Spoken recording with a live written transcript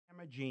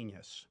a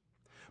genius.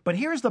 But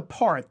here's the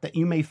part that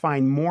you may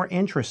find more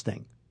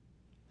interesting.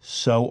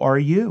 So are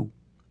you.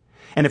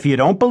 And if you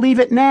don't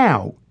believe it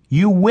now,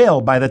 you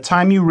will by the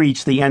time you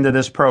reach the end of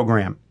this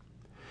program.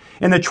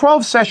 In the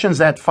 12 sessions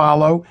that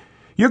follow,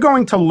 you're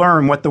going to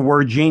learn what the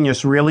word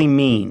genius really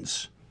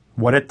means,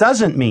 what it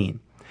doesn't mean,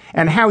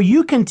 and how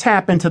you can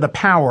tap into the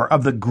power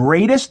of the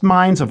greatest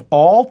minds of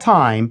all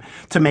time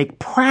to make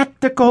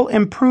practical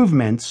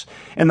improvements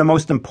in the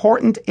most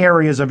important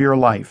areas of your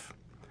life.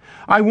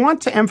 I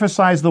want to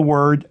emphasize the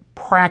word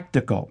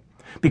practical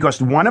because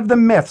one of the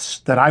myths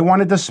that I want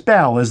to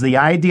dispel is the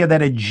idea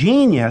that a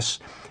genius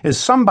is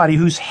somebody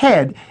whose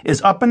head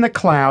is up in the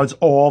clouds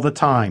all the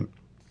time.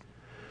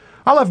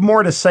 I'll have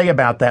more to say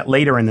about that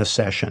later in this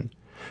session.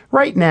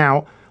 Right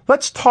now,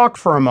 let's talk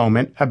for a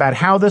moment about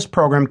how this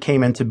program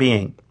came into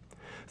being.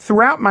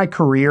 Throughout my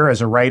career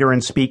as a writer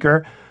and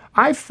speaker,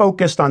 I've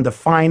focused on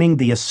defining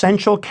the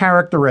essential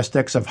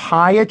characteristics of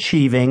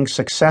high-achieving,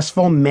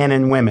 successful men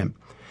and women.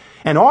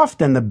 And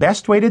often the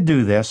best way to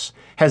do this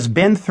has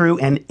been through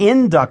an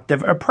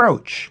inductive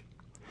approach.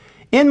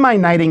 In my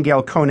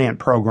Nightingale-Conant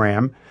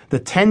program, The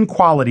 10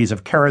 Qualities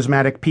of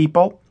Charismatic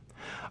People,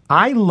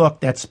 I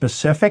looked at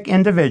specific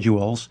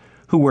individuals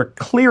who were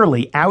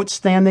clearly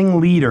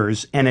outstanding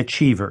leaders and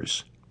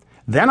achievers.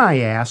 Then I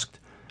asked,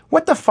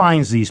 what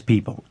defines these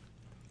people?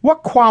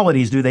 What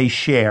qualities do they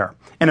share?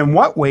 And in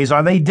what ways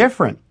are they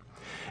different?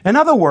 In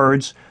other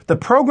words, the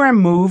program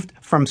moved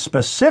from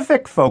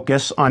specific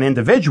focus on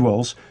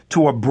individuals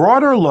to a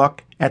broader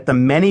look at the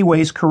many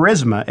ways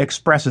charisma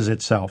expresses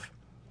itself.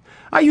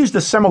 I used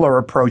a similar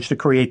approach to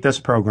create this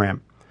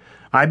program.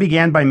 I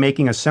began by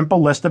making a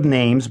simple list of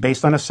names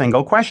based on a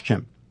single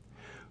question.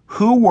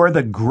 Who were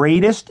the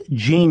greatest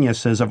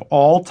geniuses of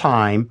all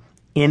time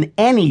in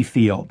any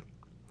field?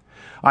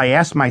 I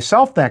asked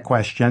myself that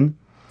question,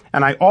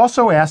 and I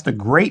also asked a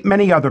great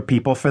many other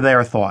people for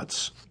their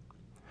thoughts.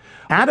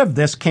 Out of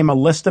this came a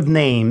list of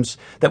names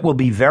that will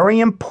be very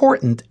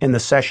important in the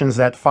sessions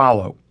that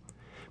follow.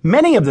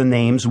 Many of the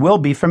names will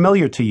be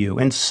familiar to you,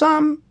 and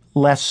some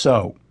less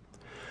so.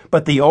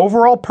 But the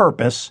overall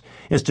purpose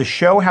is to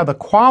show how the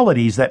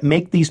qualities that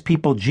make these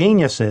people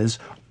geniuses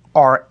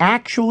are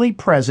actually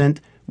present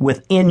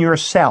within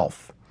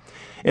yourself.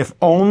 If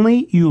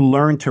only you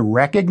learn to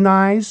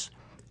recognize,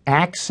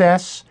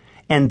 access,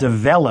 and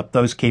develop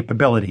those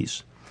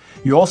capabilities.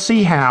 You'll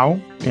see how,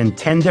 in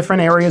 10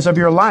 different areas of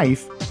your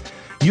life,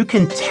 you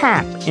can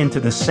tap into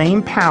the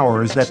same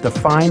powers that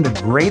define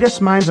the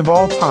greatest minds of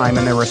all time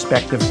in their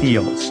respective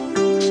fields.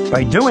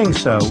 By doing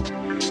so,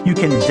 you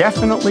can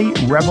definitely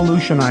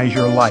revolutionize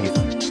your life.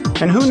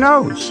 And who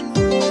knows,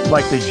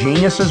 like the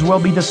geniuses we'll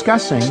be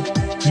discussing,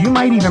 you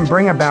might even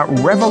bring about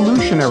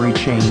revolutionary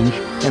change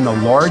in the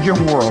larger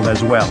world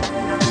as well.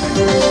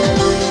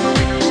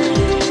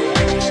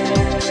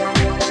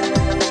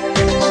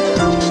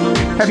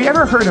 Have you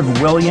ever heard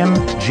of William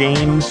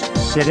James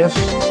Sidis?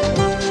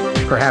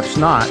 Perhaps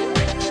not,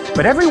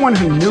 but everyone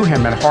who knew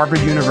him at Harvard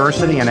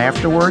University and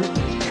afterward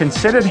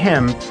considered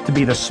him to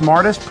be the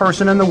smartest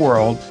person in the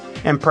world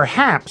and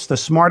perhaps the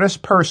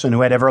smartest person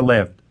who had ever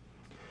lived.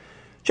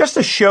 Just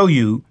to show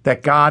you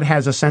that God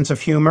has a sense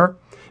of humor,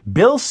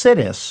 Bill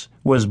Sidis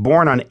was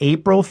born on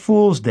April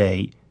Fool's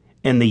Day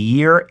in the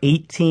year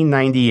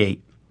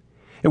 1898.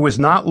 It was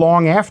not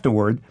long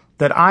afterward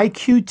that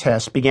IQ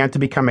tests began to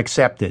become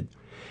accepted,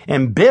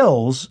 and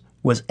Bill's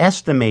was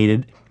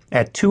estimated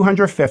at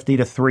 250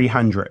 to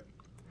 300.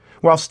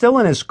 While still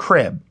in his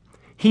crib,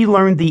 he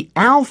learned the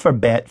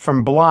alphabet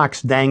from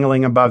blocks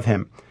dangling above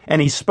him,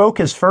 and he spoke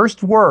his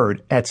first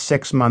word at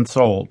 6 months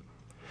old.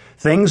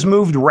 Things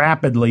moved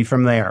rapidly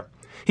from there.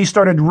 He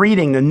started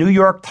reading the New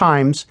York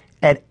Times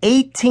at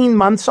 18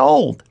 months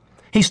old.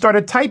 He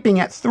started typing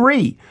at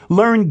 3,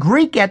 learned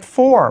Greek at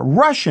 4,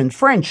 Russian,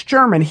 French,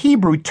 German,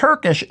 Hebrew,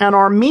 Turkish, and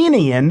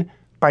Armenian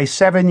by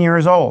 7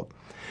 years old.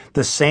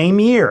 The same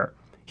year,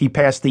 he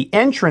passed the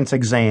entrance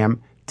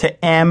exam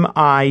to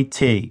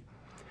MIT.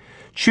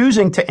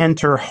 Choosing to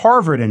enter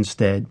Harvard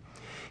instead,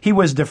 he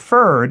was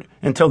deferred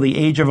until the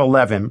age of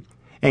 11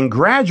 and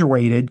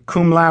graduated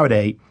cum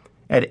laude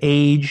at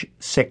age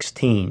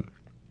 16.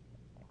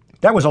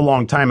 That was a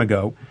long time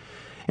ago,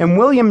 and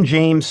William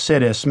James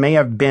Sidis may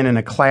have been in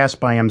a class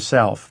by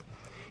himself.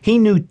 He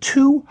knew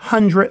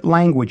 200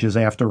 languages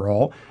after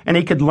all, and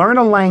he could learn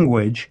a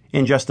language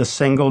in just a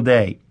single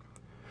day.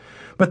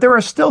 But there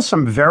are still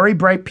some very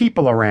bright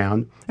people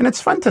around, and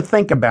it's fun to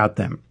think about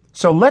them.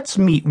 So let's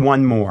meet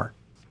one more.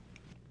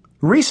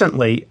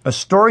 Recently, a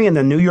story in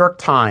the New York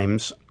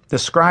Times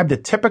described a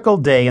typical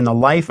day in the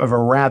life of a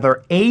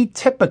rather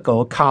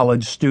atypical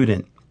college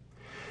student.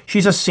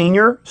 She's a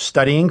senior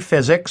studying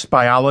physics,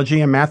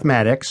 biology, and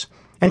mathematics,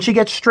 and she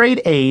gets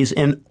straight A's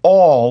in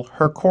all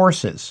her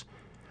courses.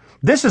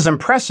 This is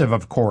impressive,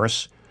 of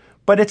course,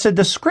 but it's a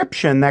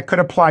description that could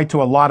apply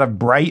to a lot of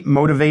bright,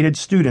 motivated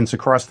students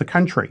across the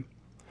country.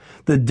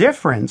 The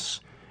difference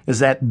is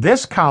that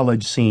this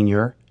college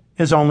senior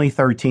is only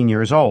 13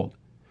 years old.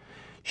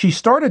 She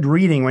started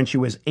reading when she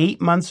was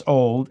 8 months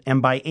old,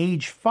 and by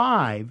age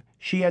 5,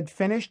 she had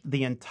finished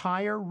the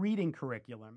entire reading curriculum.